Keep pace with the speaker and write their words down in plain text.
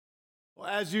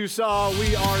As you saw,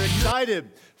 we are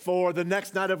excited for the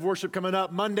next night of worship coming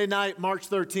up, Monday night, March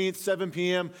 13th, 7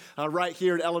 p.m., right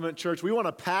here at Element Church. We want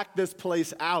to pack this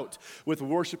place out with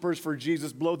worshipers for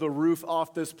Jesus, blow the roof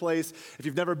off this place. If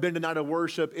you've never been to Night of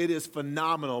Worship, it is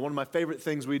phenomenal. One of my favorite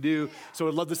things we do. So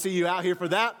I'd love to see you out here for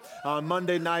that.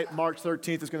 Monday night, March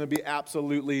 13th is going to be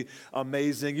absolutely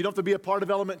amazing. You don't have to be a part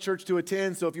of Element Church to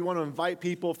attend, so if you want to invite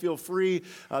people, feel free.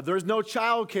 There's no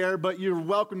child care, but you're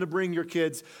welcome to bring your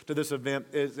kids to this event.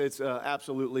 It's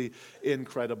absolutely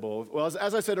incredible. Well,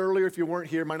 as I said earlier, if you weren't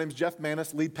here, my name is Jeff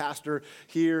Manis, lead pastor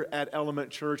here at Element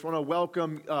Church. I want to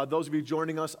welcome those of you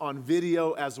joining us on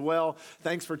video as well.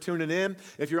 Thanks for tuning in.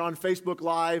 If you're on Facebook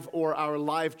Live or our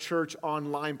live church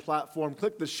online platform,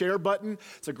 click the share button.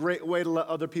 It's a great way to let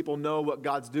other people know what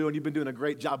God's doing. You've been doing a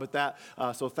great job at that,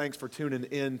 so thanks for tuning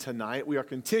in tonight. We are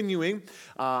continuing.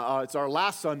 It's our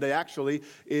last Sunday, actually,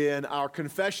 in our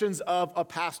Confessions of a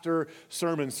Pastor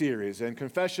sermon series. And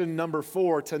confession number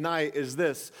 4 tonight is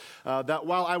this, that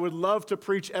while I would love to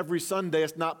preach every Sunday,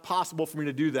 it's not possible for me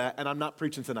to do that, and I'm not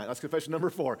preaching tonight. That's confession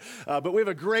number 4. But we have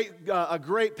a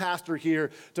great pastor here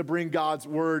to bring God's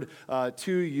word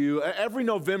to you. Every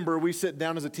November, we sit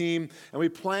down as a team, and we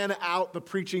plan out the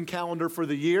preaching calendar for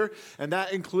the year, and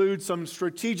that includes some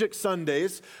strategic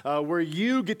Sundays where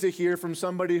you get to hear from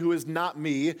somebody who is not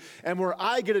me, and where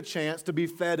I get a chance to be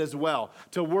fed as well,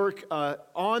 to work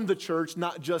on the church,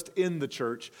 not just in the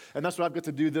church. And that's what I've got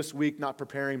to do this week, not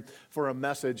preparing for a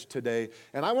message today.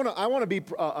 And I want to be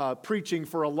preaching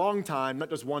for a long time, not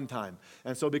just one time.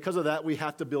 And so because of that, we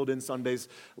have to build in Sundays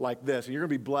like this. And you're going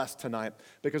to be blessed tonight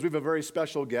because we have a very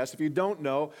special guest. If you don't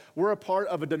know, we're a part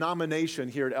of a denomination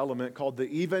here at Element called the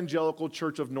Evangelical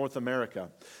Church of North America.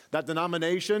 That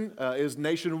denomination is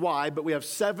nationwide, but we have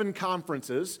 7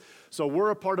 conferences. So we're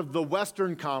a part of the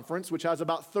Western Conference, which has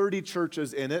about 30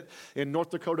 churches in it, in North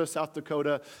Dakota, South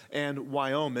Dakota, and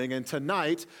Wyoming. And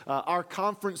tonight, our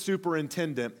conference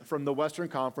superintendent from the Western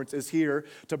Conference is here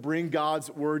to bring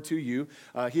God's word to you.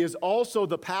 He is also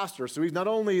the pastor, so he's not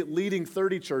only leading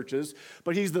 30 churches,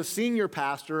 but he's the senior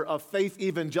pastor of Faith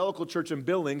Evangelical Church in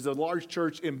Billings, a large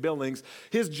church in Billings.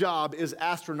 His job is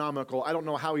astronomical. I don't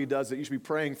know how he does it. You should be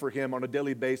praying for him on a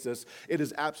daily basis. It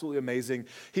is absolutely amazing.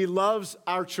 He loves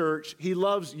our church. He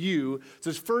loves you. It's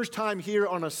his first time here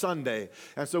on a Sunday.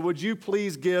 And so would you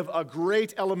please give a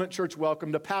great Element Church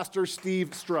welcome to Pastor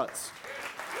Steve Strutz.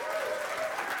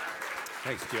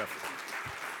 Thanks, Jeff.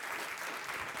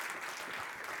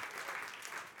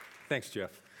 Thanks,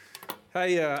 Jeff.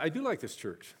 I do like this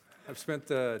church. I've spent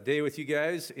the day with you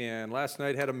guys, and last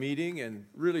night had a meeting, and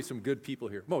really some good people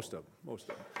here. Most of them.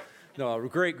 No, a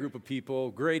great group of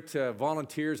people, great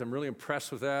volunteers. I'm really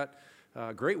impressed with that.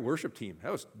 Great worship team.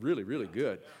 That was really, really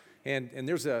good. And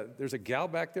there's a gal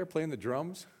back there playing the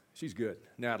drums. She's good.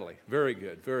 Natalie. Very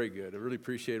good, very good. I really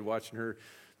appreciated watching her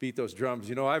beat those drums.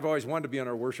 You know, I've always wanted to be on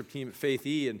our worship team at Faith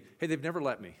E, and hey, they've never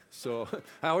let me. So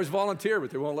I always volunteer, but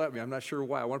they won't let me. I'm not sure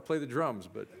why. I want to play the drums,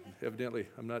 but evidently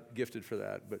I'm not gifted for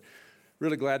that. But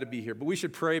really glad to be here. But we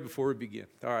should pray before we begin.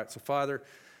 All right, so Father,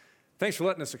 thanks for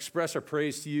letting us express our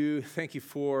praise to you. Thank you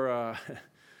for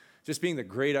just being the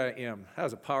great I am. That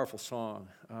was a powerful song.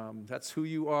 That's who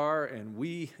you are, and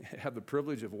we have the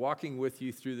privilege of walking with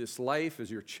you through this life as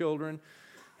your children,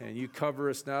 and you cover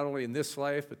us not only in this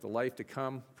life, but the life to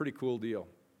come. Pretty cool deal.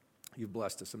 You've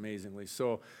blessed us amazingly.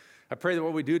 So I pray that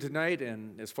what we do tonight,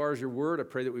 and as far as your word, I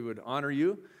pray that we would honor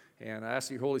you, and I ask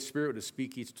that your Holy Spirit would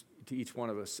speak to each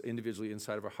one of us individually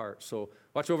inside of our heart. So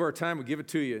watch over our time. We give it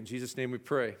to you. In Jesus' name we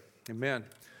pray. Amen.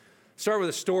 Start with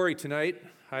a story tonight.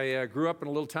 I grew up in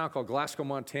a little town called Glasgow,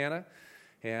 Montana,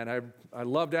 and I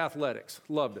loved athletics,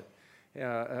 loved it.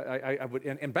 I would,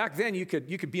 and back then you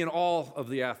could be in all of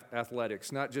the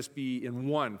athletics, not just be in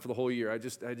one for the whole year.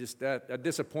 That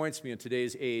disappoints me in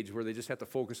today's age where they just have to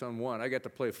focus on one. I got to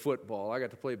play football, I got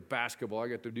to play basketball, I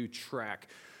got to do track,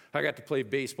 I got to play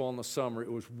baseball in the summer.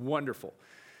 It was wonderful.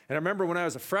 And I remember when I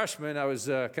was a freshman, I was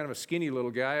kind of a skinny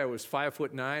little guy. I was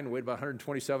 5'9", weighed about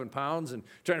 127 pounds, and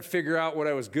trying to figure out what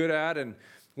I was good at, and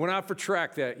went out for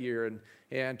track that year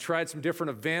and tried some different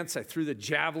events. I threw the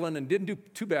javelin and didn't do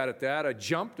too bad at that. I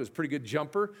jumped, was a pretty good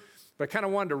jumper, but I kind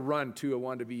of wanted to run too. I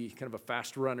wanted to be kind of a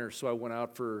fast runner, so I went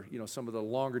out for some of the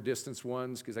longer distance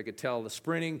ones because I could tell the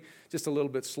sprinting just a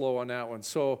little bit slow on that one.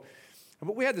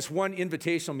 But we had this one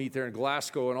invitational meet there in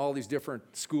Glasgow, and all these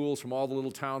different schools from all the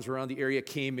little towns around the area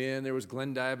came in. There was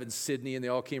Glendive and Sydney, and they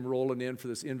all came rolling in for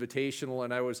this invitational.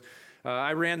 And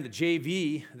I ran the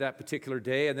JV that particular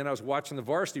day, and then I was watching the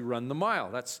varsity run the mile.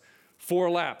 That's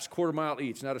 4 laps, quarter mile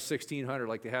each, not a 1,600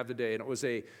 like they have today. And it was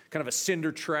a kind of a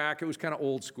cinder track. It was kind of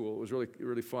old school. It was really,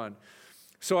 really fun.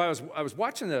 So I was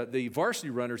watching the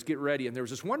varsity runners get ready, and there was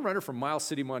this one runner from Miles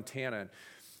City, Montana,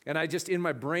 and I just, in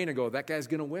my brain, I go, that guy's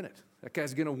going to win it. That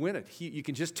guy's going to win it. You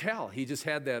can just tell. He just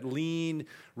had that lean,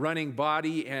 running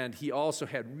body, and he also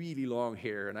had really long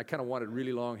hair, and I kind of wanted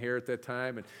really long hair at that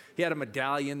time, and he had a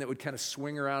medallion that would kind of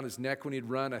swing around his neck when he'd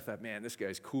run. I thought, man, this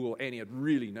guy's cool, and he had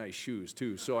really nice shoes,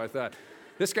 too. So I thought,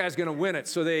 this guy's going to win it.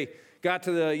 So they got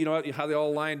to the, how they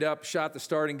all lined up, shot the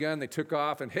starting gun, they took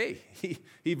off, and hey,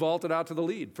 he vaulted out to the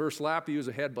lead. First lap, he was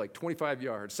ahead like 25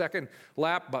 yards. Second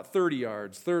lap, about 30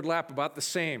 yards. Third lap, about the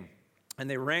same. And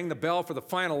they rang the bell for the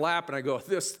final lap, and I go,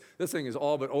 this thing is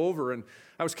all but over. And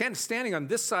I was kind of standing on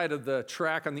this side of the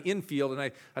track on the infield, and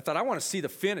I thought, I want to see the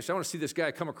finish. I want to see this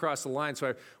guy come across the line. So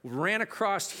I ran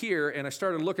across here, and I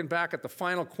started looking back at the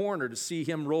final corner to see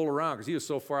him roll around because he was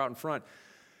so far out in front.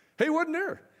 He wasn't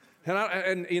there. And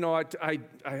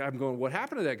I'm going, what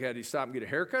happened to that guy? Did he stop and get a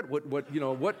haircut?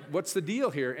 What's the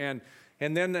deal here?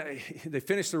 And then they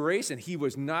finished the race, and he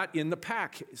was not in the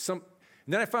pack. And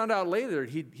then I found out later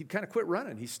he'd kind of quit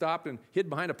running. He stopped and hid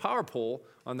behind a power pole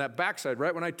on that backside.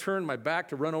 Right when I turned my back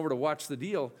to run over to watch the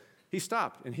deal, he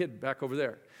stopped and hid back over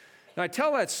there. Now, I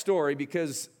tell that story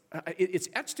because it's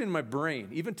etched in my brain.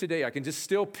 Even today, I can just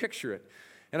still picture it.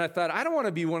 And I thought, I don't want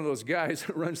to be one of those guys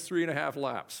that runs 3.5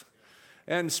 laps.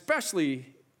 And especially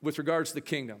with regards to the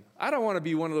kingdom. I don't want to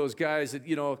be one of those guys that,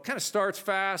 kind of starts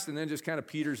fast and then just kind of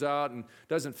peters out and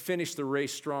doesn't finish the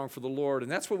race strong for the Lord.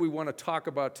 And that's what we want to talk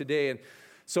about today. And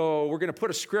so we're going to put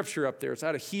a scripture up there. It's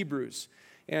out of Hebrews.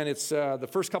 And it's the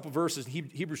first couple verses in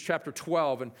Hebrews chapter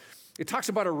 12. And it talks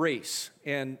about a race.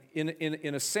 And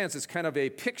in a sense, it's kind of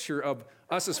a picture of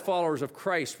us as followers of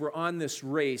Christ. We're on this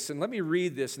race. And let me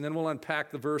read this, and then we'll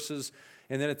unpack the verses.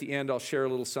 And then at the end, I'll share a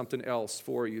little something else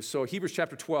for you. So Hebrews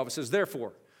chapter 12, it says,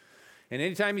 therefore. And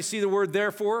anytime you see the word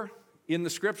therefore in the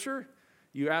scripture,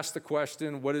 you ask the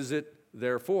question, what is it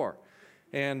there for?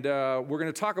 And we're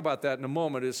going to talk about that in a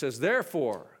moment. It says,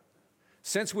 therefore,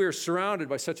 since we are surrounded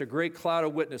by such a great cloud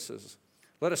of witnesses,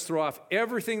 let us throw off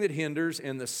everything that hinders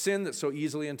and the sin that so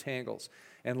easily entangles.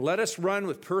 And let us run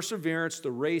with perseverance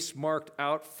the race marked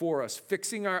out for us,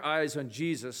 fixing our eyes on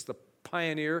Jesus, the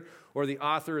pioneer or the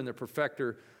author and the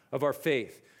perfecter of our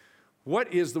faith.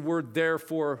 What is the word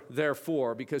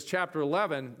therefore? Because chapter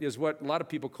 11 is what a lot of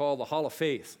people call the Hall of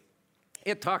Faith.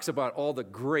 It talks about all the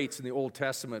greats in the Old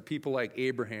Testament, people like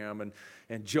Abraham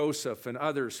and Joseph and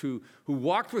others who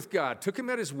walked with God, took him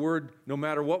at his word no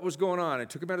matter what was going on, and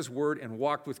took him at his word and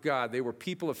walked with God. They were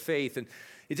people of faith, and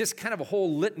it's just kind of a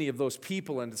whole litany of those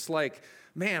people, and it's like,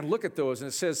 man, look at those. And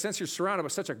it says, since you're surrounded by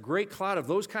such a great cloud of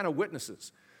those kind of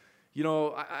witnesses,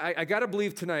 I got to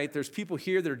believe tonight there's people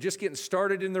here that are just getting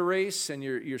started in the race, and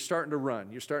you're starting to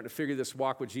run. You're starting to figure this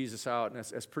walk with Jesus out, and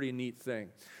that's a pretty neat thing.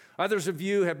 Others of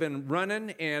you have been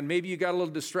running, and maybe you got a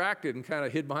little distracted and kind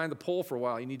of hid behind the pole for a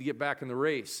while. You need to get back in the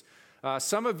race.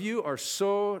 Some of you are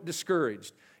so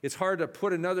discouraged. It's hard to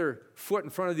put another foot in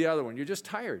front of the other one. You're just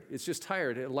tired. It's just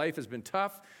tired. Life has been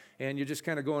tough, and you're just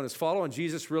kind of going, is following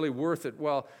Jesus really worth it?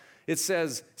 Well, it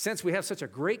says, since we have such a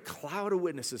great cloud of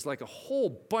witnesses, like a whole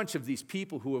bunch of these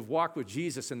people who have walked with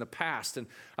Jesus in the past, and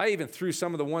I even threw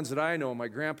some of the ones that I know, my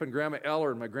grandpa and grandma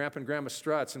Eller, and my grandpa and grandma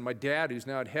Strutz, and my dad, who's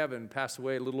now in heaven, passed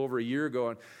away a little over a year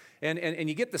ago, and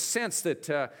you get the sense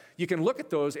that you can look at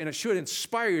those, and it should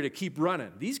inspire you to keep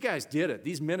running. These guys did it.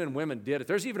 These men and women did it.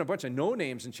 There's even a bunch of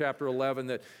no-names in chapter 11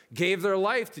 that gave their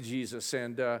life to Jesus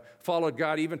and followed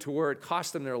God even to where it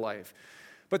cost them their life.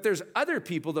 But there's other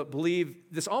people that believe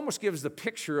this almost gives the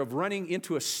picture of running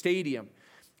into a stadium,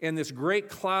 and this great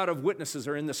cloud of witnesses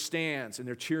are in the stands, and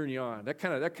they're cheering you on. That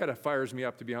kind of fires me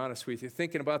up, to be honest with you,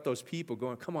 thinking about those people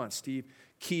going, come on, Steve,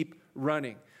 keep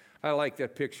running. I like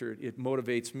that picture. It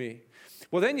motivates me.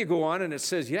 Well, then you go on, and it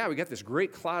says, yeah, we got this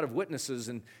great cloud of witnesses,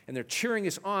 and they're cheering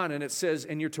us on, and it says,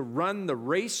 and you're to run the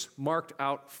race marked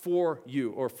out for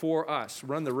you, or for us.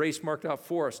 Run the race marked out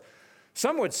for us.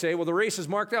 Some would say, well, the race is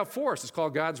marked out for us. It's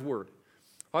called God's Word.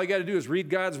 All you got to do is read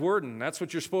God's Word, and that's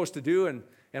what you're supposed to do.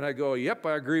 And I go, yep,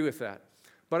 I agree with that.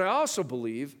 But I also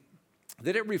believe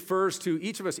that it refers to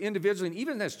each of us individually, and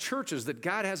even as churches, that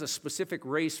God has a specific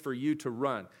race for you to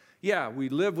run. Yeah, we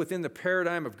live within the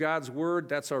paradigm of God's Word.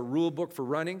 That's our rule book for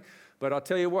running. But I'll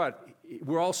tell you what,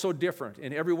 we're all so different,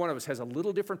 and every one of us has a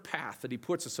little different path that he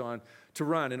puts us on to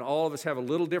run, and all of us have a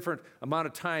little different amount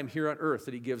of time here on earth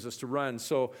that he gives us to run.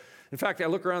 So, in fact, I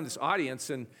look around this audience,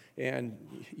 and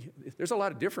there's a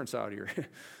lot of difference out here.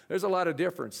 There's a lot of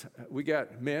difference. We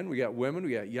got men, we got women,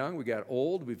 we got young, we got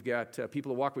old. We've got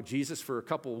people who walk with Jesus for a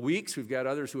couple of weeks. We've got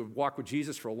others who have walked with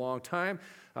Jesus for a long time.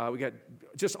 We got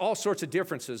just all sorts of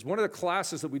differences. One of the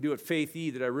classes that we do at Faith E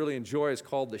that I really enjoy is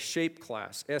called the SHAPE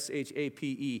class,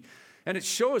 S-H-A-P-E. And it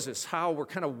shows us how we're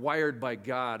kind of wired by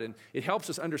God, and it helps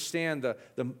us understand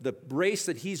the race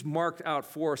that he's marked out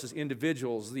for us as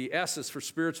individuals. The S is for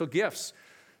spiritual gifts.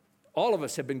 All of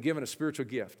us have been given a spiritual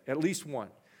gift, at least one,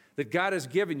 that God has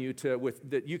given you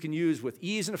that you can use with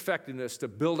ease and effectiveness to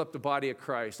build up the body of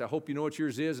Christ. I hope you know what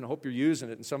yours is, and I hope you're using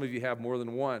it, and some of you have more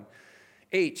than one.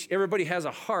 H, everybody has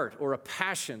a heart or a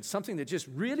passion, something that just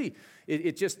really,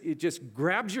 it just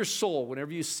grabs your soul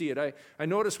whenever you see it. I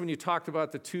noticed when you talked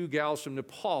about the two gals from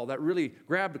Nepal, that really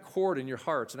grabbed a chord in your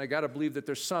hearts, and I got to believe that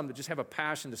there's some that just have a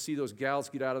passion to see those gals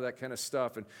get out of that kind of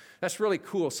stuff, and that's really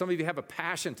cool. Some of you have a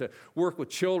passion to work with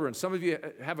children. Some of you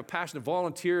have a passion to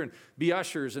volunteer and be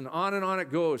ushers, and on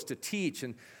it goes, to teach,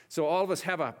 and so all of us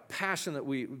have a passion that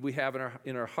we have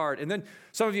in our heart. And then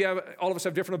all of us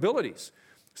have different abilities.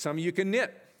 Some of you can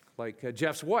knit, like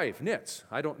Jeff's wife knits.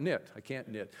 I don't knit. I can't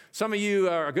knit. Some of you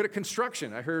are good at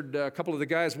construction. I heard a couple of the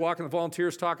guys walking, the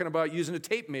volunteers, talking about using a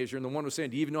tape measure, and the one was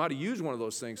saying, do you even know how to use one of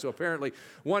those things? So apparently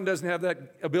one doesn't have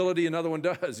that ability, another one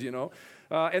does,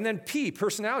 And then P,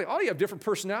 personality. All you have different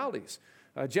personalities.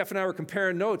 Jeff and I were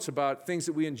comparing notes about things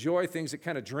that we enjoy, things that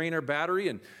kind of drain our battery,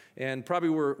 and probably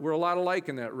we're a lot alike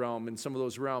in that realm, in some of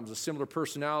those realms, a similar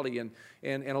personality, and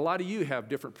a lot of you have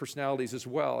different personalities as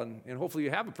well, and hopefully you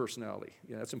have a personality.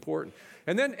 Yeah, that's important.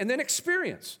 And then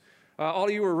experience. All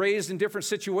of you were raised in different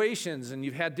situations, and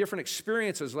you've had different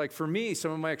experiences. Like for me,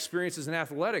 some of my experiences in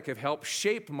athletic have helped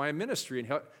shape my ministry and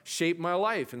help shape my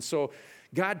life, and so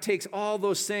God takes all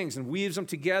those things and weaves them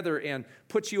together and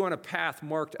puts you on a path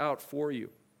marked out for you.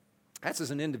 That's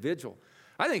as an individual.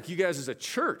 I think you guys as a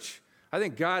church, I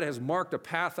think God has marked a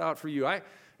path out for you.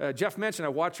 Jeff mentioned I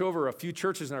watch over a few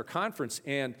churches in our conference,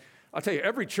 and I'll tell you,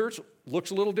 every church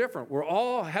looks a little different. We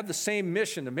all have the same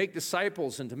mission to make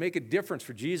disciples and to make a difference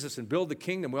for Jesus and build the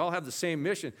kingdom. We all have the same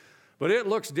mission, but it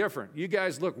looks different. You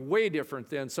guys look way different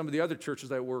than some of the other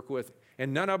churches I work with,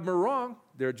 and none of them are wrong.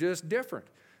 They're just different,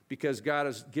 because God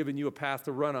has given you a path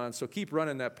to run on, so keep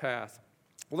running that path.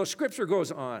 Well, the scripture goes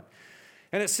on,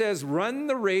 and it says, run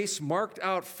the race marked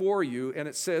out for you, and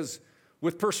it says,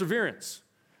 with perseverance.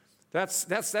 That's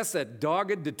that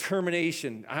dogged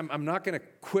determination. I'm not going to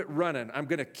quit running. I'm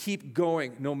going to keep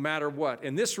going no matter what.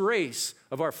 And this race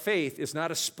of our faith is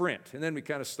not a sprint, and then we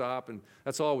kind of stop, and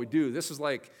that's all we do. This is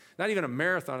like not even a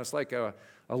marathon. It's like a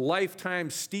lifetime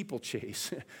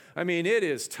steeplechase. I mean, it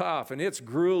is tough, and it's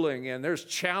grueling, and there's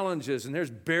challenges, and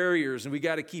there's barriers, and we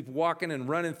got to keep walking and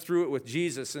running through it with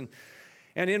Jesus. And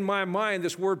in my mind,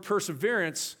 this word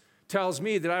perseverance tells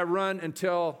me that I run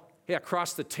until, I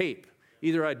cross the tape.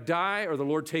 Either I die or the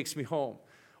Lord takes me home.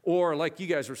 Or like you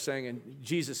guys were saying, and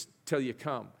Jesus till you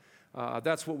come.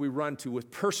 That's what we run to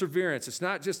with perseverance. It's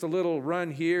not just a little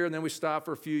run here and then we stop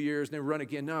for a few years and then we run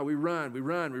again. No, we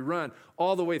run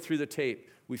all the way through the tape.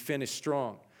 We finish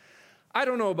strong. I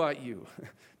don't know about you,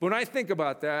 but when I think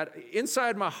about that,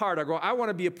 inside my heart, I go, I want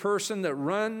to be a person that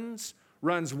runs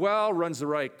well, runs the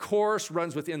right course,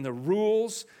 runs within the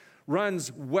rules,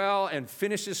 runs well, and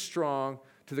finishes strong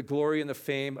to the glory and the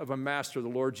fame of a master, the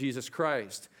Lord Jesus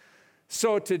Christ.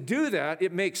 So to do that,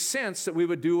 it makes sense that we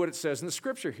would do what it says in the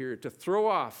scripture here, to throw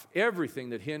off everything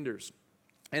that hinders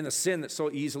and the sin that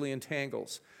so easily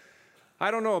entangles. I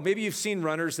don't know, maybe you've seen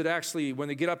runners that actually, when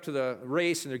they get up to the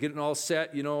race and they're getting all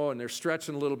set, and they're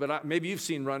stretching a little bit. Maybe you've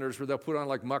seen runners where they'll put on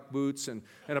like muck boots and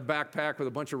a backpack with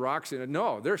a bunch of rocks in it.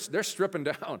 No, they're stripping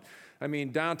down. I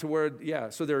mean, down to where,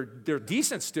 so they're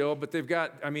decent still, but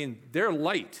they're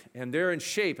light and they're in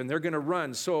shape and they're going to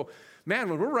run. So, man,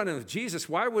 when we're running with Jesus,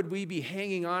 why would we be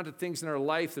hanging on to things in our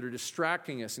life that are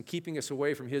distracting us and keeping us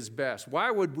away from his best? Why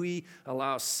would we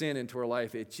allow sin into our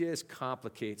life? It just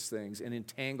complicates things and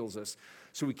entangles us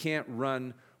so we can't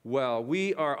run well.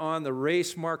 We are on the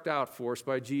race marked out for us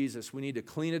by Jesus. We need to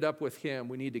clean it up with him.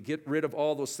 We need to get rid of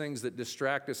all those things that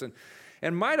distract us.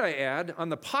 And might I add, on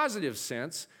the positive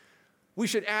sense, we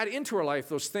should add into our life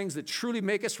those things that truly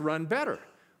make us run better.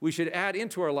 We should add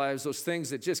into our lives those things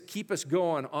that just keep us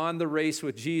going on the race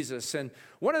with Jesus. And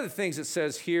one of the things it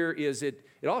says here is it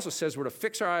also says we're to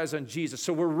fix our eyes on Jesus.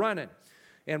 So we're running,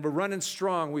 and we're running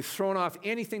strong. We've thrown off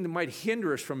anything that might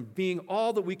hinder us from being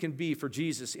all that we can be for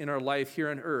Jesus in our life here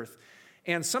on earth.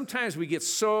 And sometimes we get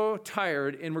so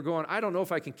tired and we're going, I don't know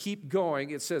if I can keep going.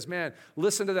 It says, man,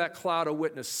 listen to that cloud of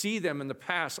witness. See them in the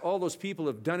past. All those people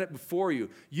have done it before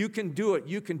you. You can do it.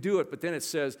 You can do it. But then it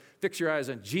says, fix your eyes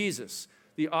on Jesus,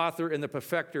 the author and the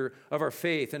perfecter of our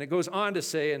faith. And it goes on to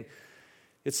say, and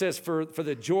it says, for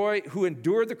the joy who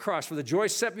endured the cross, for the joy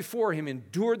set before him,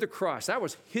 endured the cross. That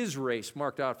was his race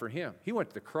marked out for him. He went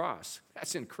to the cross.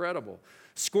 That's incredible.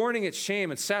 Scorning its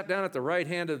shame and sat down at the right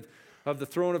hand of the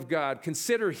throne of God.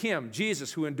 Consider him,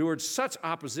 Jesus, who endured such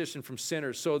opposition from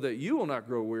sinners so that you will not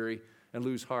grow weary and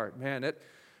lose heart. Man, it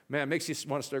makes you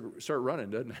want to start running,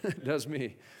 doesn't it? It does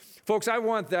me. Folks, I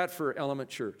want that for Element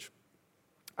Church.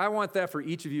 I want that for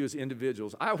each of you as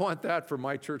individuals. I want that for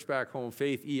my church back home,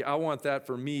 Faith E. I want that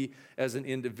for me as an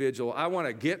individual. I want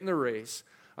to get in the race.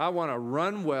 I want to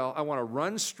run well. I want to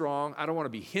run strong. I don't want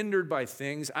to be hindered by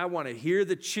things. I want to hear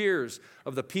the cheers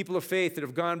of the people of faith that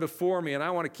have gone before me, and I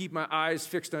want to keep my eyes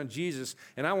fixed on Jesus,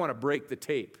 and I want to break the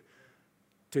tape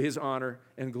to his honor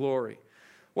and glory.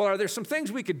 Well, are there some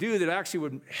things we could do that actually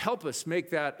would help us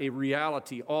make that a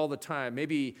reality all the time?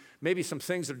 Maybe some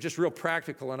things that are just real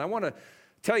practical, and I want to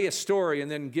tell you a story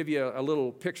and then give you a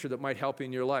little picture that might help you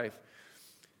in your life.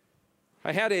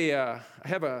 I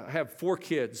have 4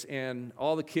 kids, and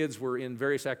all the kids were in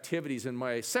various activities. And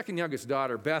my second youngest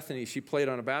daughter, Bethany, she played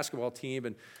on a basketball team,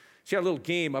 and she had a little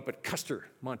game up at Custer,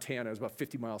 Montana. It was about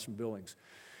 50 miles from Billings.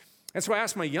 And so I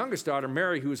asked my youngest daughter,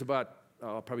 Mary, who was about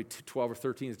probably 12 or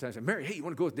 13 at the time, I said, Mary, hey, you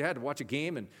want to go with Dad to watch a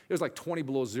game? And it was like 20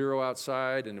 below zero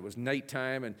outside, and it was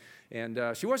nighttime,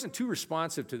 and she wasn't too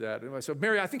responsive to that. And I said,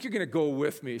 Mary, I think you're going to go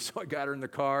with me. So I got her in the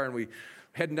car, and we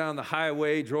heading down the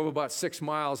highway, drove about 6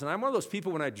 miles. And I'm one of those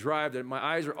people when I drive that my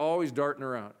eyes are always darting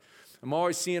around. I'm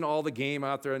always seeing all the game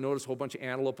out there. I notice a whole bunch of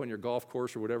antelope on your golf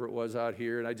course or whatever it was out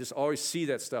here, and I just always see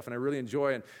that stuff, and I really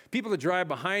enjoy it. And people that drive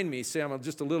behind me say I'm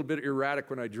just a little bit erratic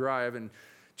when I drive and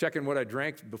checking what I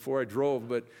drank before I drove,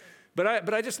 but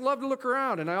I just love to look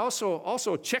around, and I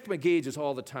also check my gauges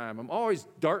all the time. I'm always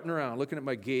darting around, looking at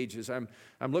my gauges. I'm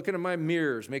looking at my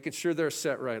mirrors, making sure they're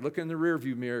set right, looking in the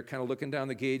rearview mirror, kind of looking down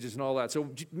the gauges and all that. So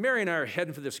Mary and I are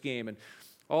heading for this game, and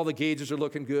all the gauges are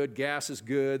looking good, gas is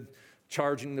good,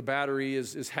 charging the battery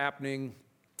is happening,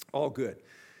 all good.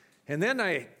 And then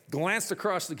I glanced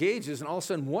across the gauges, and all of a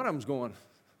sudden one of them's going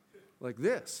like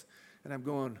this, and I'm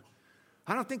going,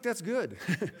 I don't think that's good.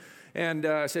 And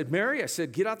I said, Mary,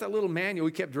 get out that little manual.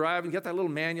 We kept driving, got that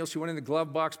little manual. She went in the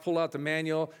glove box, pulled out the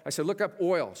manual. I said, look up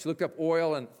oil. She looked up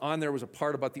oil, and on there was a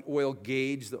part about the oil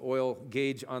gauge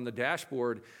on the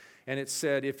dashboard. And it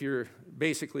said, if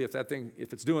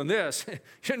it's doing this, you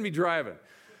shouldn't be driving.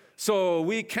 So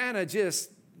we kind of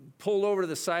just pulled over to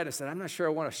the side and said, I'm not sure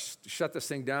I want to shut this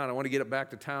thing down. I want to get it back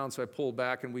to town. So I pulled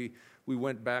back, and we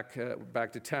went back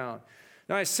to town.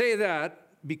 Now, I say that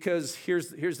because here's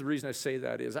the reason I say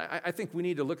that is I think we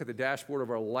need to look at the dashboard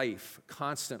of our life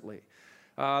constantly.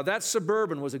 That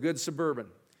Suburban was a good Suburban.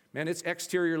 Man, its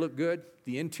exterior looked good.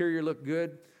 The interior looked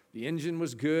good. The engine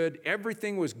was good.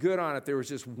 Everything was good on it. There was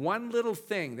just one little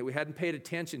thing that we hadn't paid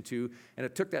attention to, and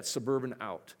it took that Suburban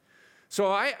out. So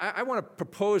I want to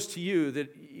propose to you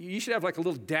that you should have like a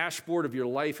little dashboard of your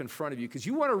life in front of you, because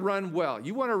you want to run well.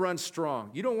 You want to run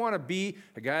strong. You don't want to be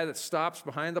a guy that stops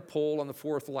behind the pole on the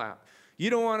 4th lap. You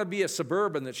don't want to be a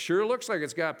Suburban that sure looks like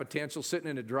it's got potential sitting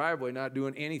in a driveway not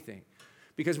doing anything,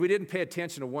 because we didn't pay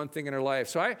attention to one thing in our life.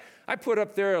 So I put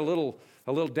up there a little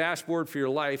dashboard for your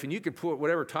life, and you can put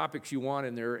whatever topics you want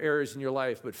in there, areas in your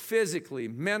life, but physically,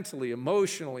 mentally,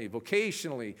 emotionally,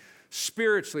 vocationally,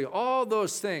 spiritually, all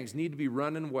those things need to be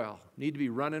running well,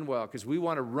 because we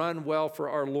want to run well for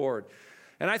our Lord.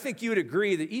 And I think you would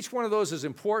agree that each one of those is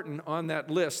important on that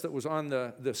list that was on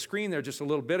the screen there just a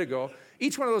little bit ago.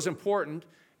 Each one of those is important,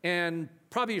 and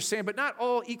probably you're saying, but not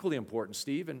all equally important,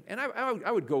 Steve. And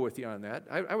I would go with you on that.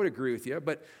 I would agree with you.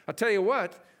 But I'll tell you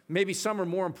what, maybe some are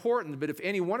more important, but if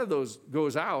any one of those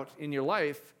goes out in your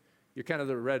life, you're kind of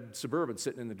the red Suburban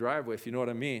sitting in the driveway, if you know what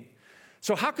I mean.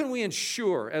 So how can we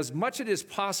ensure as much as it is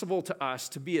possible to us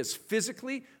to be as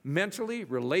physically, mentally,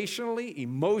 relationally,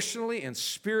 emotionally, and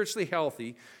spiritually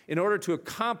healthy in order to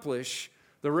accomplish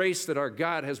the race that our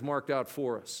God has marked out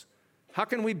for us? How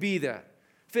can we be that?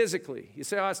 Physically, you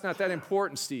say, it's not that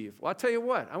important, Steve. Well, I'll tell you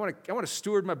what, I want to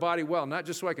steward my body well, not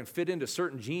just so I can fit into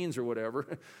certain jeans or whatever,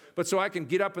 but so I can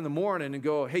get up in the morning and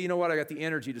go, hey, you know what, I got the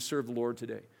energy to serve the Lord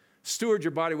today. Steward your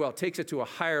body well, takes it to a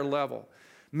higher level.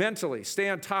 Mentally, stay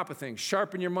on top of things,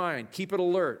 sharpen your mind, keep it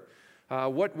alert.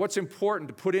 What's important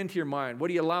to put into your mind? What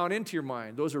are you allowing into your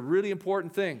mind? Those are really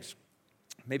important things.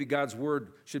 Maybe God's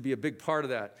word should be a big part of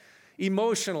that.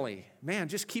 Emotionally, man,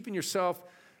 just keeping yourself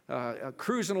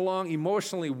cruising along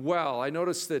emotionally well. I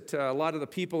noticed that a lot of the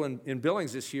people in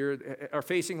Billings this year are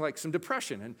facing like some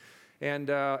depression.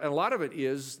 And a lot of it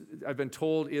is, I've been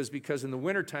told, is because in the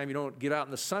wintertime you don't get out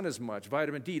in the sun as much.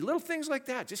 Vitamin D, little things like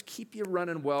that. Just keep you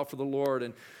running well for the Lord.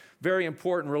 And very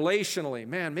important, relationally,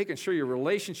 man, making sure your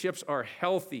relationships are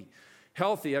healthy.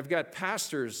 I've got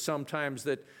pastors sometimes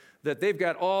that they've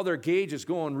got all their gauges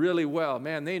going really well.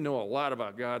 Man, they know a lot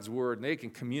about God's word, and they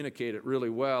can communicate it really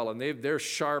well. And they're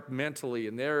sharp mentally,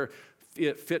 and they're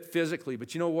fit physically,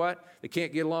 but you know what? They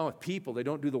can't get along with people. They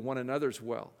don't do the one another's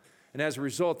well. And as a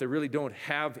result, they really don't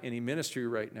have any ministry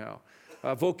right now.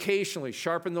 Vocationally,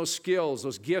 sharpen those skills,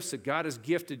 those gifts that God has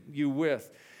gifted you with.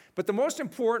 But the most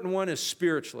important one is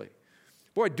spiritually.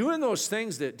 Boy, doing those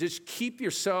things that just keep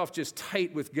yourself just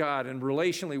tight with God and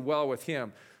relationally well with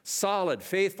Him. Solid,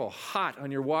 faithful, hot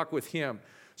on your walk with Him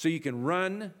so you can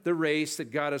run the race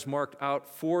that God has marked out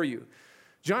for you.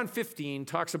 John 15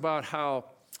 talks about how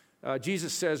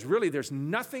Jesus says, really, there's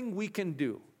nothing we can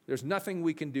do. There's nothing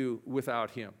we can do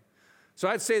without Him. So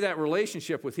I'd say that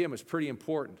relationship with Him is pretty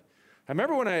important. I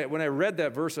remember when I read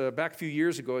that verse back a few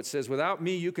years ago, it says, without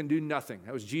me, you can do nothing.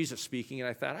 That was Jesus speaking, and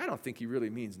I thought, I don't think He really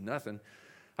means nothing.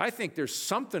 I think there's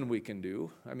something we can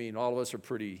do. I mean, all of us are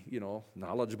pretty,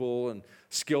 knowledgeable and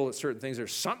skilled at certain things.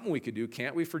 There's something we could do,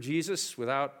 can't we, for Jesus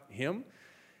without Him?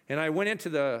 And I went into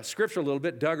the scripture a little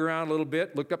bit, dug around a little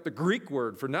bit, looked up the Greek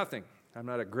word for nothing. I'm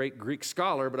not a great Greek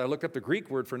scholar, but I looked up the Greek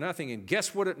word for nothing, and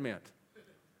guess what it meant?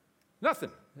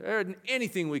 Nothing. There isn't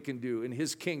anything we can do in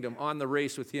His kingdom on the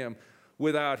race with Him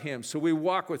without Him. So we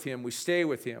walk with Him, we stay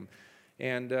with Him.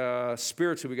 And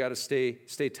spiritually, we got to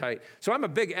stay tight. So I'm a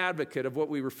big advocate of what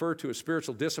we refer to as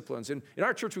spiritual disciplines. And in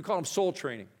our church, we call them soul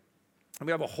training. And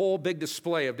we have a whole big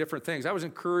display of different things. I was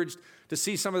encouraged to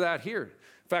see some of that here.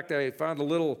 In fact, I found a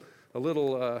little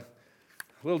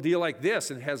deal like this,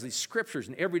 and it has these scriptures,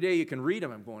 and every day you can read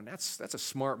them. I'm going, that's a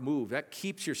smart move. That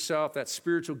keeps yourself, that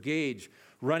spiritual gauge,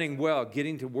 running well,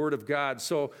 getting to Word of God.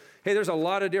 So, hey, there's a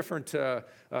lot of different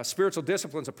spiritual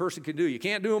disciplines a person can do. You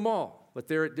can't do them all, but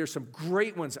there's some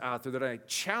great ones out there that I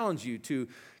challenge you to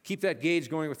keep that gauge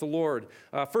going with the Lord.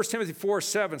 1 Timothy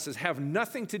 4:7 says, have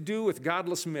nothing to do with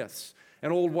godless myths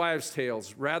and old wives'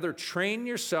 tales. Rather, train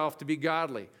yourself to be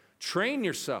godly. Train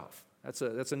yourself.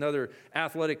 That's another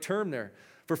athletic term there.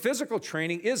 For physical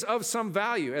training is of some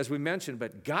value, as we mentioned,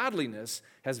 but godliness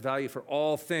has value for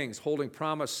all things, holding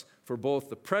promise for both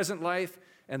the present life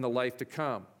and the life to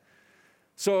come.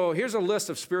 So here's a list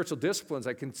of spiritual disciplines.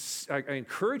 I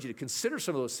encourage you to consider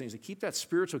some of those things to keep that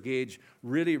spiritual gauge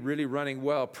really, really running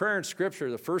well. Prayer and Scripture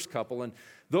are the first couple, and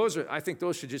I think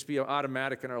those should just be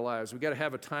automatic in our lives. We've got to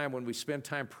have a time when we spend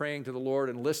time praying to the Lord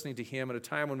and listening to Him, and a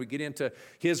time when we get into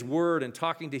His Word and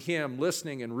talking to Him,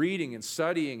 listening and reading and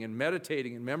studying and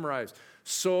meditating and memorizing.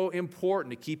 So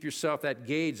important to keep yourself, that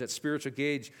gauge, that spiritual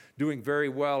gauge, doing very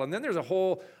well. And then there's a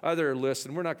whole other list,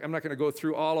 and I'm not going to go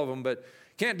through all of them, but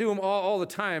can't do them all the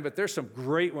time, but there's some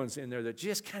great ones in there that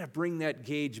just kind of bring that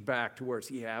gauge back to where it's,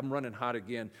 I'm running hot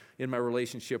again in my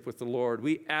relationship with the Lord.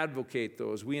 We advocate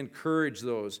those. We encourage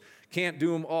those. Can't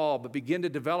do them all, but begin to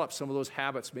develop some of those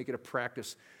habits. Make it a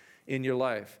practice in your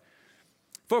life.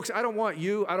 Folks, I don't want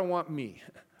you. I don't want me.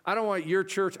 I don't want your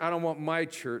church. I don't want my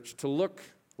church to look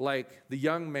like the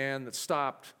young man that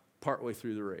stopped partway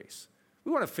through the race.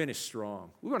 We want to finish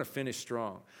strong. We want to finish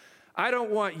strong. I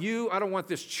don't want you, I don't want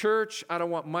this church, I don't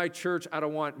want my church, I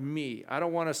don't want me. I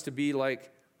don't want us to be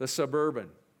like the Suburban.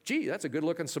 Gee, that's a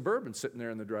good-looking Suburban sitting there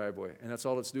in the driveway, and that's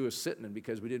all it's do is sitting in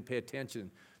because we didn't pay attention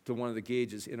to one of the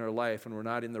gauges in our life, and we're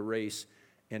not in the race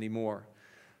anymore.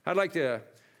 I'd like to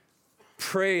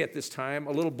pray at this time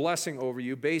a little blessing over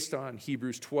you based on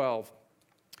Hebrews 12.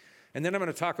 And then I'm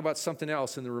going to talk about something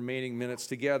else in the remaining minutes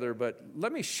together, but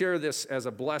let me share this as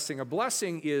a blessing. A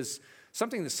blessing is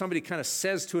something that somebody kind of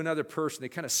says to another person. They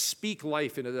kind of speak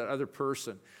life into that other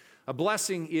person. A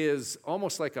blessing is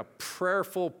almost like a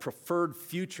prayerful, preferred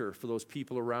future for those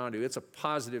people around you. It's a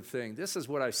positive thing. This is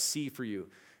what I see for you,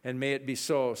 and may it be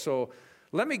so. So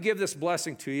let me give this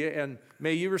blessing to you, and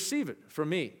may you receive it from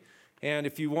me. And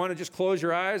if you want to just close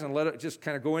your eyes and let it just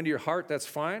kind of go into your heart, that's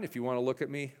fine. If you want to look at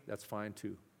me, that's fine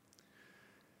too.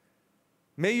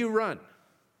 May you run.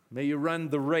 May you run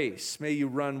the race. May you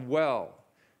run well.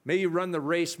 May you run the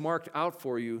race marked out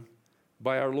for you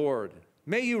by our Lord.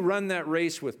 May you run that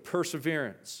race with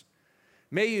perseverance.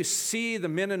 May you see the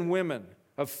men and women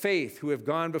of faith who have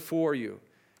gone before you,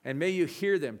 and may you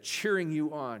hear them cheering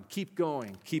you on. Keep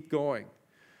going, keep going.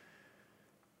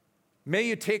 May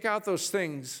you take out those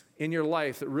things in your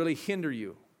life that really hinder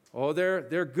you. Oh,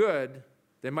 they're good.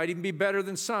 They might even be better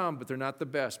than some, but they're not the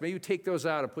best. May you take those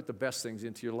out and put the best things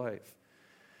into your life.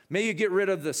 May you get rid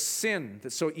of the sin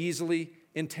that so easily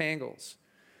entangles.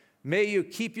 May you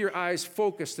keep your eyes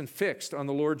focused and fixed on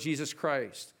the Lord Jesus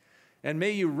Christ. And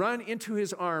may you run into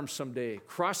His arms someday,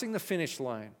 crossing the finish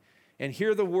line, and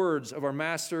hear the words of our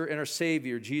Master and our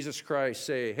Savior, Jesus Christ,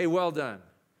 say, "Hey, well done,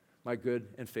 my good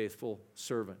and faithful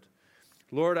servant."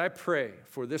 Lord, I pray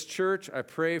for this church. I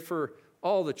pray for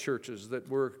all the churches that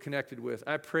we're connected with.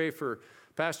 I pray for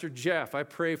Pastor Jeff. I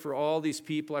pray for all these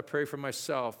people. I pray for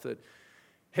myself that,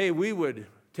 hey, we would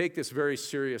take this very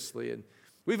seriously. And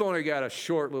we've only got a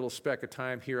short little speck of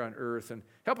time here on earth, and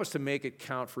help us to make it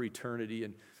count for eternity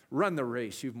and run the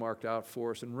race you've marked out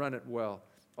for us and run it well,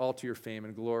 all to your fame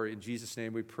and glory. In Jesus'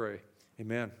 name we pray.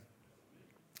 Amen.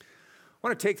 I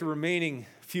want to take the remaining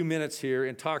few minutes here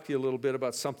and talk to you a little bit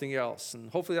about something else. And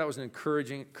hopefully that was an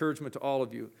encouragement to all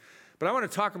of you. But I want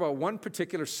to talk about one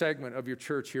particular segment of your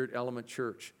church here at Element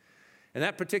Church. And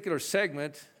that particular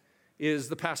segment is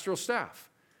the pastoral staff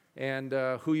and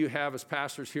who you have as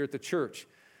pastors here at the church.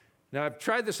 Now, I've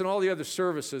tried this in all the other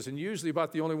services, and usually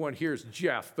about the only one here is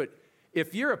Jeff. But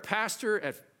if you're a pastor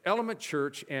at Element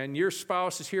Church and your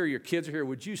spouse is here, your kids are here,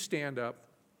 would you stand up?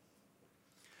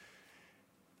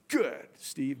 Good,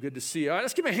 Steve, good to see you. All right,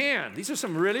 let's give him a hand. These are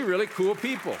some really, really cool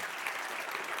people.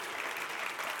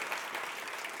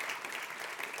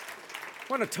 I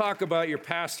want to talk about your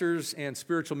pastors and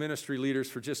spiritual ministry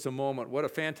leaders for just a moment. What a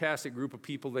fantastic group of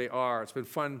people they are. It's been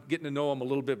fun getting to know them a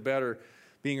little bit better,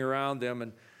 being around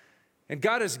them. And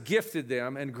God has gifted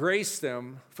them and graced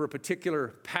them for a particular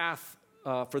path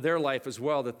for their life as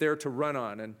well that they're to run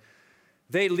on. And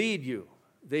they lead you.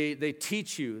 They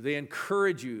teach you, they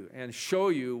encourage you, and show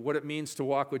you what it means to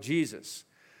walk with Jesus.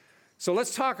 So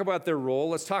let's talk about their role.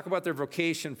 Let's talk about their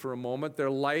vocation for a moment, their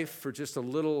life for just a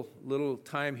little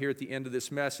time here at the end of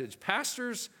this message.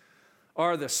 Pastors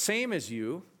are the same as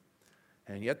you,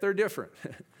 and yet they're different.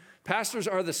 Pastors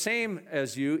are the same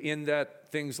as you in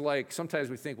that things like, sometimes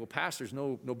we think, well, pastors,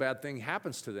 no bad thing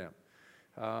happens to them.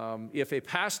 If a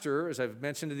pastor, as I've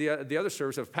mentioned in the other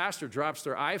service, if a pastor drops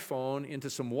their iPhone into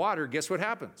some water, guess what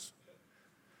happens?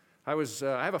 I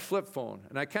have a flip phone,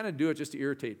 and I kind of do it just to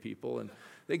irritate people, and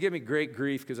they give me great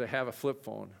grief because I have a flip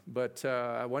phone. But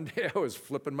one day I was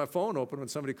flipping my phone open when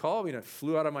somebody called me, and it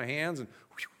flew out of my hands, and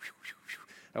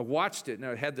I watched it, and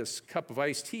I had this cup of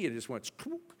iced tea, and it just went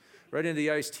right into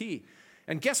the iced tea.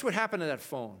 And guess what happened to that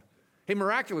phone? Hey,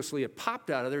 miraculously, it popped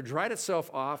out of there, dried itself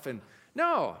off, and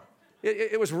no,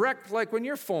 it was wrecked like when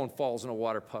your phone falls in a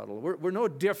water puddle. We're no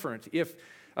different. If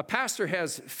a pastor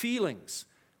has feelings,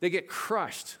 they get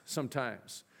crushed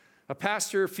sometimes. A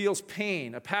pastor feels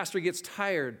pain. A pastor gets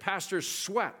tired. Pastors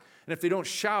sweat. And if they don't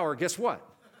shower, guess what?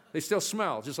 They still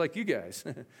smell, just like you guys.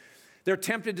 They're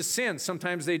tempted to sin.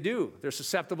 Sometimes they do. They're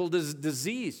susceptible to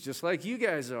disease, just like you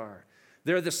guys are.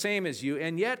 They're the same as you,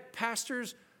 and yet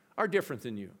pastors are different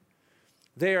than you.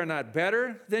 They are not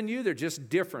better than you, they're just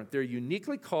different. They're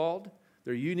uniquely called,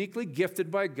 they're uniquely gifted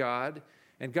by God,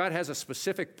 and God has a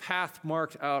specific path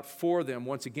marked out for them,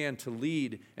 once again, to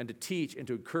lead and to teach and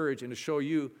to encourage and to show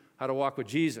you how to walk with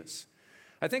Jesus.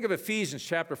 I think of Ephesians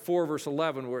chapter 4, verse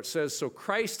 11, where it says, "So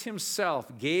Christ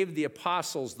himself gave the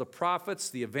apostles, the prophets,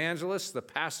 the evangelists, the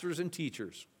pastors, and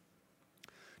teachers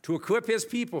to equip his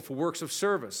people for works of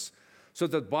service, so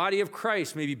that the body of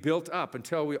Christ may be built up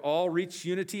until we all reach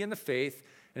unity in the faith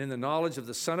and in the knowledge of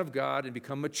the Son of God and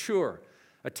become mature,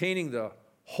 attaining the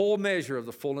whole measure of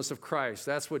the fullness of Christ."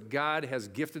 That's what God has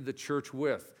gifted the church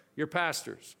with, your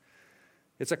pastors.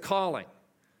 It's a calling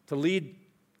to lead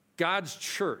God's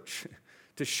church,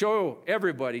 to show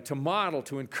everybody, to model,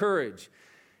 to encourage.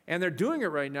 And they're doing it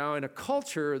right now in a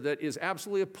culture that is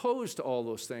absolutely opposed to all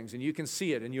those things. And you can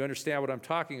see it and you understand what I'm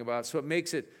talking about. So it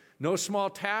makes it no small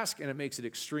task, and it makes it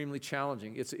extremely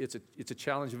challenging. It's a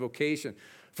challenging vocation.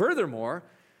 Furthermore,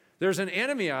 there's an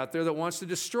enemy out there that wants to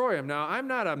destroy them. Now, I'm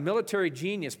not a military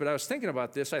genius, but I was thinking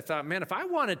about this. I thought, man, if I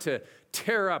wanted to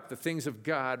tear up the things of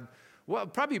God, well,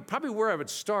 probably where I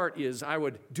would start is I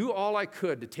would do all I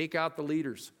could to take out the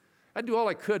leaders. I'd do all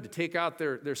I could to take out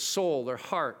their soul, their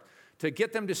heart, to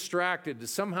get them distracted, to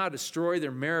somehow destroy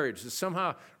their marriage, to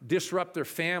somehow disrupt their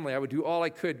family. I would do all I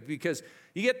could, because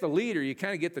you get the leader, you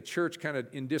kind of get the church kind of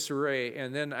in disarray,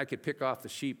 and then I could pick off the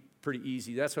sheep pretty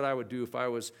easy. That's what I would do if I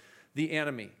was the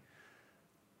enemy.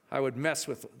 I would mess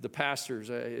with the pastors.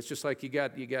 It's just like you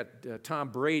got Tom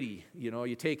Brady.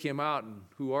 You take him out, and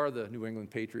who are the New England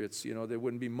Patriots? There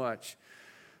wouldn't be much.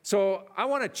 So I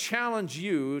want to challenge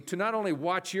you to not only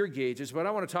watch your gauges, but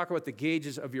I want to talk about the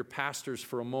gauges of your pastors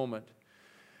for a moment.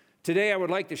 Today, I would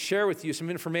like to share with you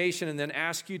some information and then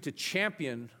ask you to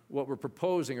champion what we're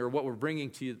proposing or what we're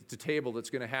bringing to the table that's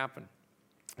going to happen.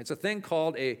 It's a thing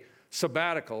called a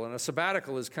sabbatical, and a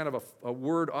sabbatical is kind of a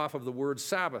word off of the word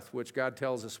Sabbath, which God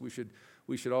tells us we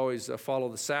should always follow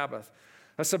the Sabbath.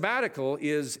 A sabbatical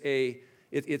is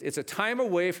it's a time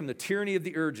away from the tyranny of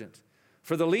the urgent.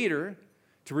 For the leader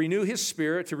to renew his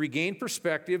spirit, to regain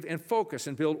perspective and focus,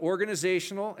 and build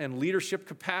organizational and leadership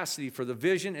capacity for the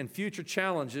vision and future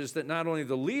challenges that not only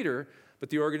the leader, but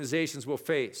the organizations will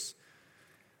face.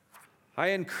 I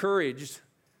encouraged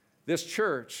this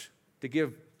church to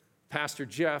give Pastor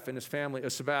Jeff and his family a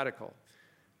sabbatical.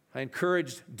 I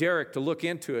encouraged Derek to look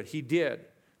into it. He did.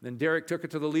 Then Derek took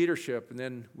it to the leadership, and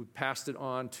then we passed it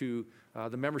on to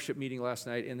the membership meeting last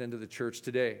night and then to the church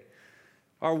today.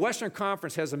 Our Western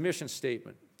Conference has a mission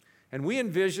statement, and we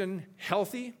envision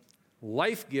healthy,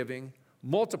 life-giving,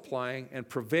 multiplying, and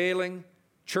prevailing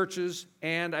churches,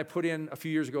 and I put in a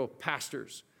few years ago,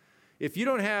 pastors. If you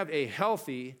don't have a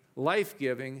healthy,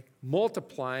 life-giving,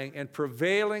 multiplying, and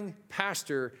prevailing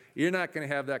pastor, you're not going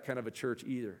to have that kind of a church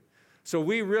either. So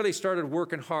we really started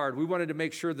working hard. We wanted to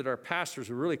make sure that our pastors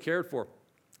were really cared for.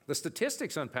 The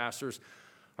statistics on pastors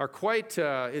are quite,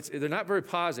 they're not very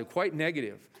positive, quite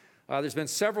negative. There's been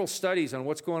several studies on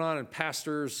what's going on in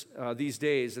pastors these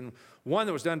days, and one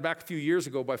that was done back a few years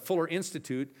ago by Fuller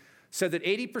Institute said that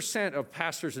 80% of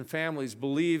pastors and families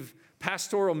believe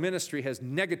pastoral ministry has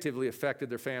negatively affected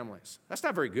their families. That's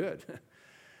not very good.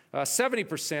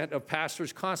 70% of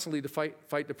pastors constantly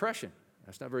fight depression.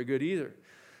 That's not very good either.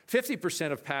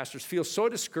 50% of pastors feel so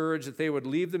discouraged that they would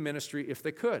leave the ministry if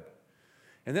they could.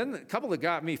 And then a couple that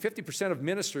got me, 50% of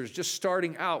ministers just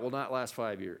starting out will not last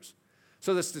 5 years.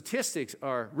 So the statistics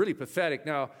are really pathetic.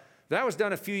 Now, that was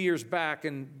done a few years back,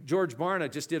 and George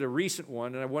Barna just did a recent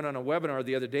one, and I went on a webinar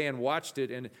the other day and watched it,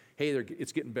 and hey,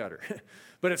 it's getting better.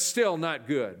 But it's still not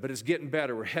good, but it's getting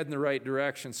better. We're heading the right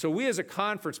direction. So we as a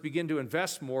conference begin to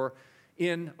invest more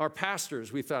in our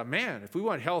pastors. We thought, man, if we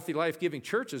want healthy, life-giving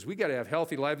churches, we got to have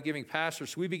healthy, life-giving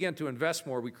pastors. So we began to invest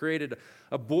more. We created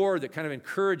a board that kind of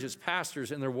encourages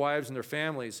pastors and their wives and their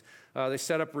families. They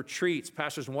set up retreats,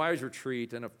 pastors' and wives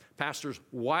retreat, and a pastor's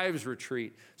wives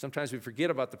retreat. Sometimes we forget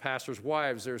about the pastor's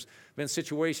wives. There's been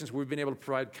situations where we've been able to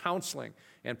provide counseling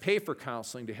and pay for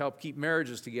counseling to help keep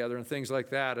marriages together and things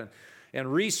like that.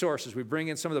 And resources. We bring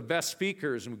in some of the best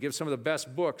speakers and we give some of the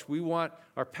best books. We want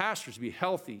our pastors to be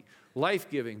healthy,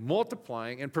 life-giving,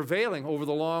 multiplying, and prevailing over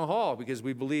the long haul because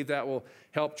we believe that will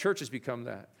help churches become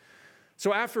that.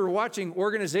 So after watching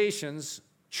organizations,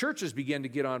 churches begin to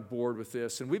get on board with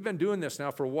this. And we've been doing this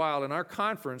now for a while. In our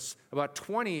conference, about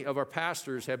 20 of our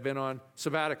pastors have been on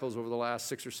sabbaticals over the last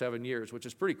 6 or 7 years, which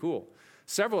is pretty cool.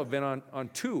 Several have been on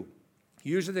 2.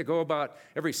 Usually they go about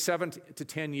every 7 to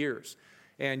 10 years.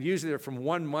 And usually they're from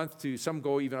 1 month to some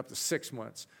go even up to 6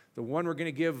 months. The one we're going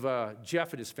to give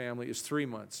Jeff and his family is 3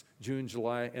 months, June,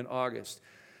 July, and August.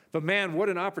 But man, what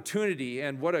an opportunity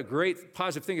and what a great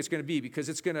positive thing it's going to be because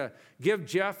it's going to give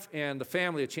Jeff and the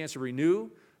family a chance to renew,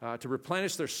 to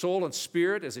replenish their soul and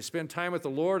spirit as they spend time with the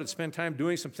Lord and spend time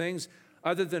doing some things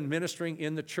other than ministering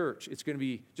in the church. It's going to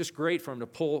be just great for him to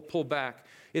pull back.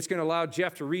 It's going to allow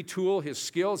Jeff to retool his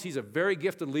skills. He's a very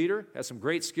gifted leader, has some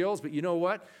great skills, but you know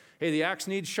what? Hey, the axe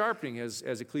needs sharpening, as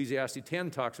Ecclesiastes 10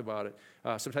 talks about it.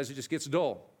 Sometimes it just gets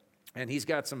dull. And he's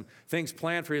got some things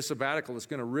planned for his sabbatical that's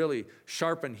going to really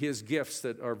sharpen his gifts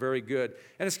that are very good.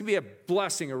 And it's going to be a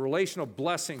blessing, a relational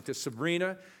blessing to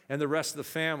Sabrina and the rest of the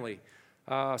family.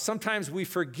 Sometimes we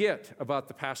forget about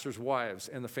the pastor's wives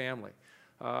and the family.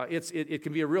 It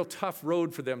can be a real tough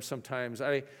road for them sometimes.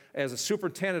 As a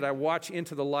superintendent, I watch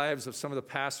into the lives of some of the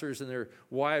pastors and their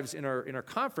wives in our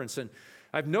conference, and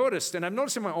I've noticed, and I've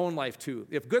noticed in my own life too,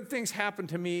 if good things happen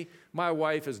to me, my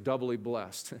wife is doubly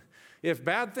blessed. If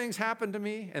bad things happen to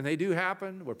me, and they do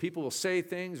happen, where people will say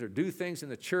things or do things in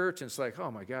the church, and it's like,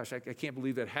 oh my gosh, I can't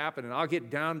believe that happened, and I'll get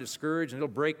down, discouraged, and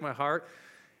it'll break my heart.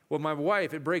 Well, my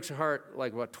wife, it breaks her heart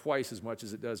like about twice as much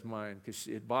as it does mine, because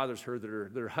it bothers her that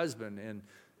her husband and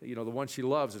the one she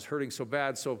loves is hurting so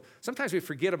bad. So sometimes we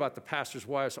forget about the pastor's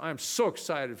wives. So I'm so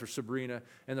excited for Sabrina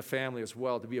and the family as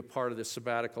well to be a part of this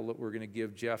sabbatical that we're going to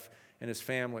give Jeff and his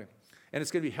family. And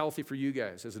it's going to be healthy for you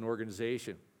guys as an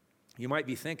organization. You might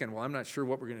be thinking, well, I'm not sure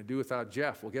what we're going to do without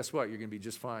Jeff. Well, guess what? You're going to be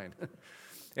just fine.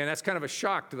 And that's kind of a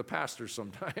shock to the pastors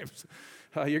sometimes.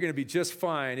 You're going to be just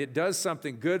fine. It does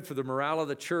something good for the morale of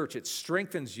the church. It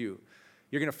strengthens you.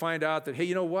 You're going to find out that, hey,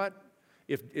 you know what?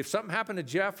 If something happened to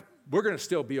Jeff, we're going to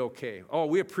still be okay. Oh,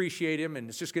 we appreciate him, and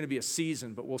it's just going to be a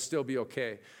season, but we'll still be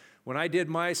okay. When I did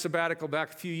my sabbatical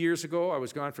back a few years ago, I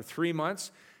was gone for 3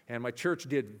 months, and my church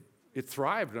it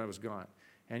thrived when I was gone.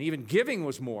 And even giving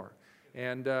was more.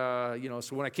 And,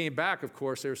 so when I came back, of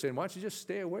course, they were saying, why don't you just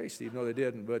stay away, Steve? No, they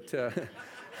didn't, but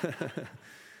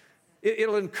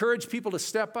it'll encourage people to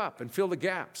step up and fill the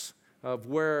gaps of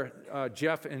where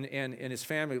Jeff and his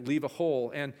family leave a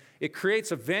hole. And it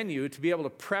creates a venue to be able to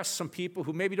press some people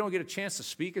who maybe don't get a chance to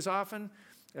speak as often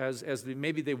as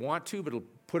maybe they want to, but it'll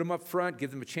put them up front, give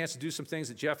them a chance to do some things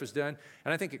that Jeff has done.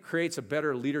 And I think it creates a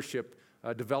better leadership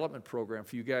development program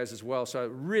for you guys as well. So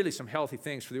really some healthy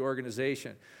things for the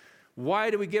organization.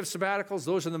 Why do we give sabbaticals?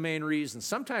 Those are the main reasons.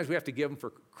 Sometimes we have to give them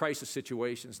for crisis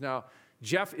situations. Now,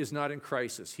 Jeff is not in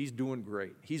crisis. He's doing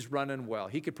great. He's running well.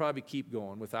 He could probably keep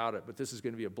going without it, but this is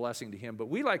going to be a blessing to him. But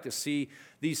we like to see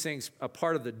these things a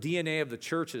part of the DNA of the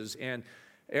churches, and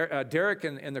Derek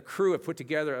and the crew have put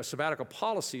together a sabbatical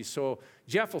policy, so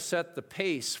Jeff will set the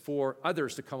pace for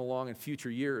others to come along in future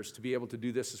years to be able to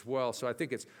do this as well. So I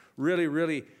think it's really,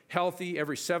 really healthy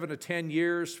every 7 to 10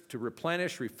 years to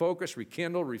replenish, refocus,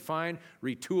 rekindle, refine,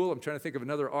 retool. I'm trying to think of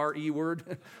another R-E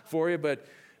word for you, but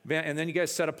and then you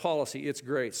guys set a policy. It's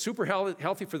great. Super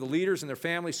healthy for the leaders and their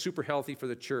families, super healthy for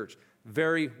the church.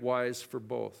 Very wise for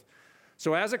both.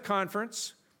 So as a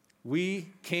conference, we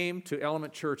came to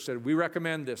Element Church, said we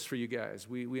recommend this for you guys.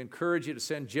 We encourage you to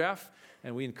send Jeff,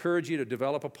 and we encourage you to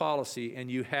develop a policy,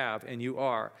 and you have, and you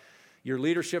are. Your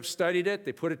leadership studied it.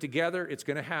 They put it together. It's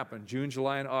going to happen June,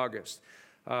 July, and August.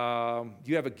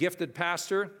 You have a gifted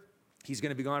pastor. He's going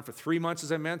to be gone for 3 months,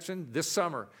 as I mentioned, this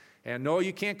summer. And no,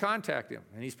 you can't contact him,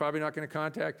 and he's probably not going to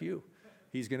contact you.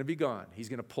 He's going to be gone. He's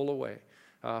going to pull away.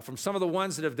 From some of the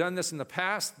ones that have done this in the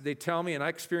past, they tell me, and I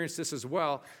experienced this as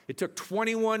well, it took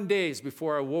 21 days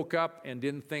before I woke up and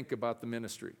didn't think about the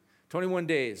ministry. 21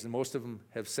 days, and most of them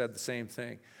have said the same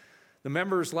thing. The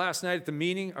members last night at the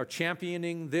meeting are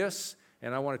championing this,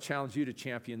 and I want to challenge you to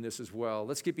champion this as well.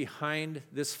 Let's get behind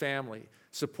this family,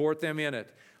 support them in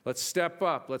it. Let's step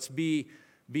up. Let's be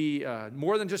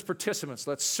more than just participants.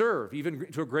 Let's serve, even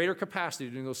to a greater capacity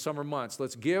during those summer months.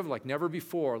 Let's give like never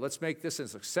before. Let's make this a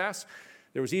success.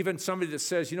 There was even somebody that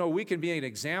says, we can be an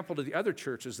example to the other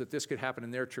churches that this could happen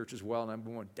in their church as well. And I'm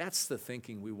going, that's the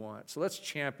thinking we want. So let's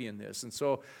champion this. And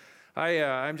so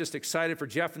I'm just excited for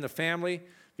Jeff and the family,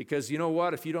 because you know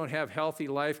what? If you don't have healthy,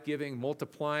 life-giving,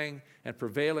 multiplying, and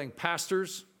prevailing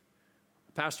pastors,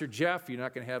 Pastor Jeff, you're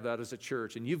not going to have that as a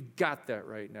church. And you've got that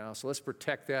right now. So let's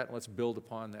protect that and let's build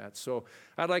upon that. So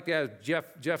I'd like to have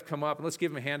Jeff come up, and let's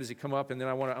give him a hand as he come up, and then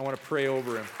I want to pray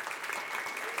over him.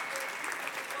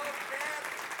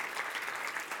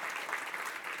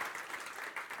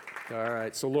 All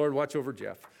right, so Lord, watch over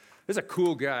Jeff. This is a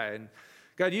cool guy, and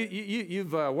God,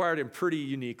 you've wired him pretty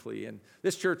uniquely, and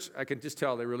this church, I can just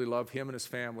tell they really love him and his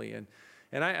family, and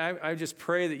I just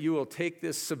pray that you will take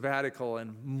this sabbatical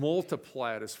and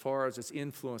multiply it as far as its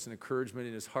influence and encouragement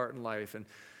in his heart and life. And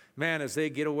man, as they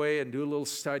get away and do a little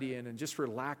studying and just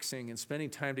relaxing and spending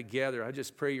time together, I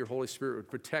just pray your Holy Spirit would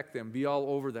protect them, be all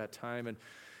over that time.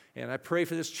 And I pray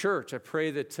for this church. I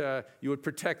pray that you would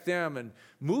protect them and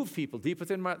move people deep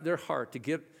within their heart to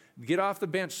get off the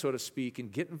bench, so to speak,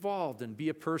 and get involved and be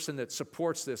a person that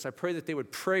supports this. I pray that they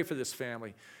would pray for this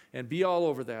family and be all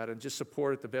over that and just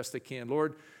support it the best they can.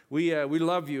 Lord, we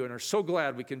love you and are so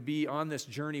glad we can be on this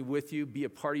journey with you, be a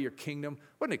part of your kingdom.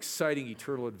 What an exciting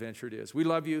eternal adventure it is. We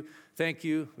love you. Thank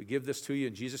you. We give this to you.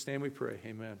 In Jesus' name we pray.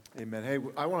 Amen. Amen. Hey,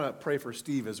 I want to pray for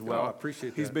Steve as well. Oh, I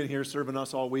appreciate that. He's been here serving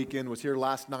us all weekend, was here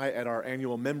last night at our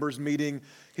annual members meeting.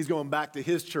 He's going back to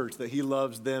his church that he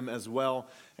loves them as well.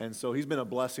 And so he's been a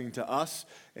blessing to us,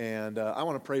 and I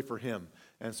want to pray for him.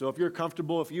 And so if you're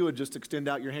comfortable, if you would just extend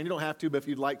out your hand. You don't have to, but if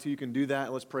you'd like to, you can do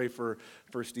that. Let's pray for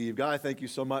Steve. God, I thank you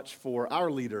so much for our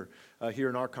leader here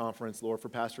in our conference, Lord, for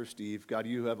Pastor Steve. God,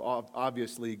 you have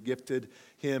obviously gifted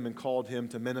him and called him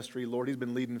to ministry. Lord, he's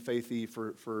been leading Faithy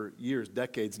for years,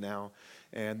 decades now,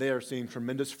 and they are seeing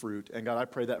tremendous fruit. And God, I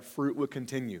pray that fruit would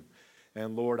continue.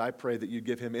 And Lord, I pray that you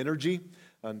give him energy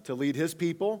to lead his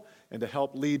people and to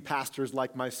help lead pastors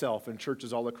like myself and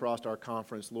churches all across our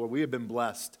conference. Lord, we have been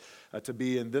blessed to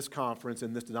be in this conference,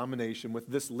 in this denomination with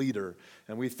this leader,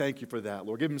 and we thank you for that.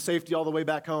 Lord, give him safety all the way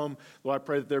back home. Lord, I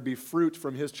pray that there be fruit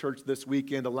from his church this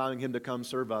weekend, allowing him to come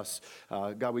serve us.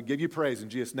 God, we give you praise in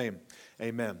Jesus' name.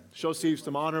 Amen. Show Steve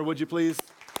some honor, would you please?